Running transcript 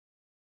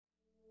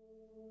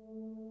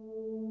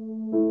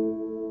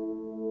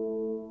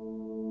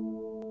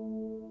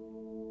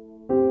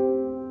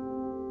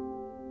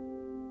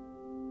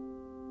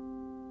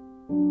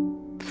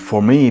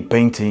For me,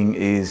 painting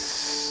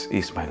is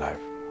my life.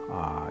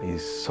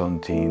 Is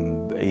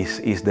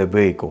the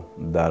vehicle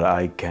that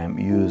I can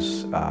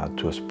use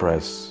to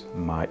express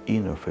my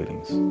inner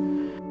feelings.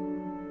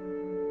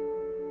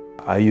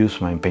 I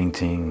use my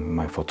painting,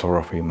 my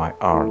photography, my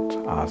art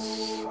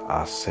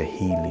as a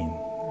healing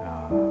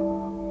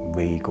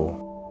vehicle.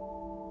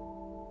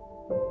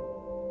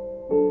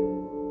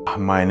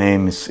 My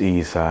name is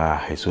Jesus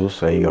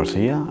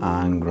Garcia.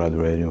 I'm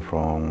graduating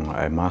from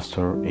a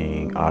master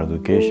in art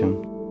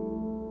education.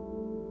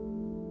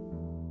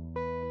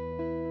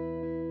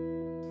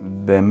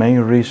 The main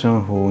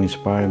reason who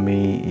inspired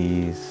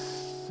me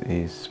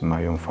is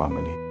my own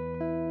family.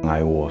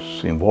 I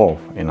was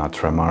involved in a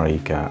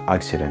traumatic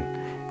accident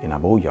in a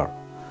boatyard.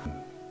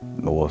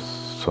 It was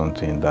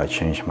something that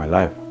changed my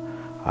life.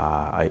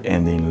 I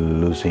ended up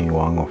losing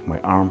one of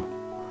my arms,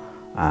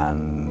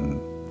 and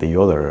the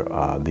other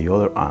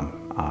arm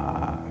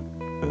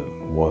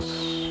was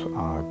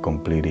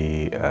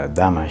completely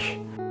damaged.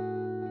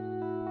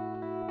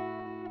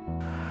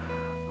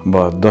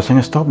 But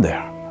doesn't stop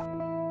there.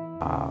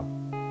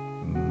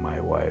 My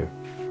wife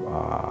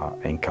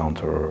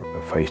encountered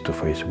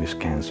face-to-face with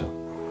cancer.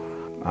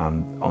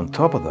 And on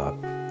top of that,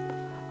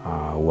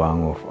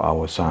 one of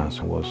our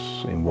sons was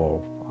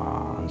involved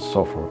and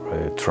suffered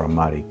a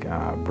traumatic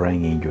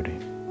brain injury.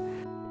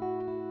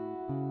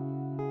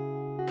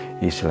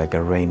 It's like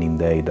a raining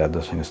day that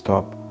doesn't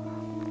stop.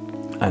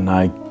 And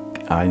I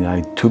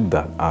took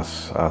that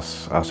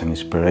as an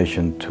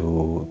inspiration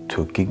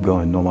to keep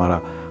going, no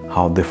matter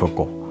how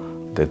difficult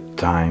the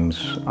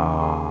times,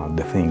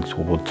 the things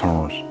will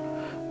turn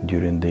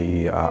during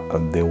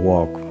the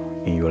walk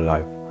in your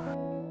life.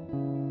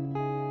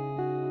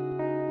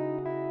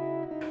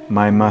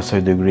 My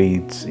master's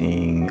degree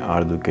in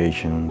art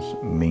education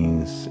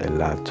means a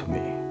lot to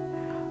me.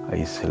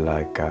 It's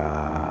like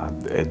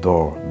a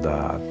door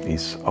that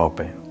is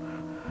open.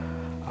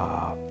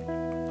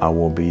 I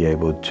will be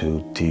able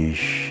to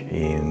teach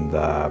in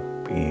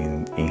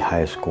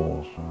high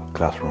school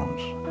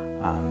classrooms,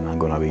 and I'm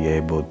gonna be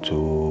able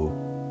to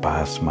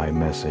pass my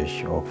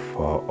message of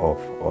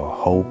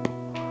hope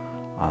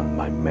and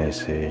my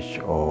message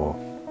of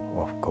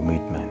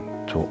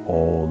commitment to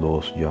all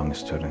those young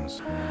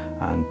students,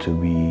 and to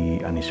be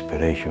an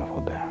inspiration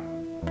for them.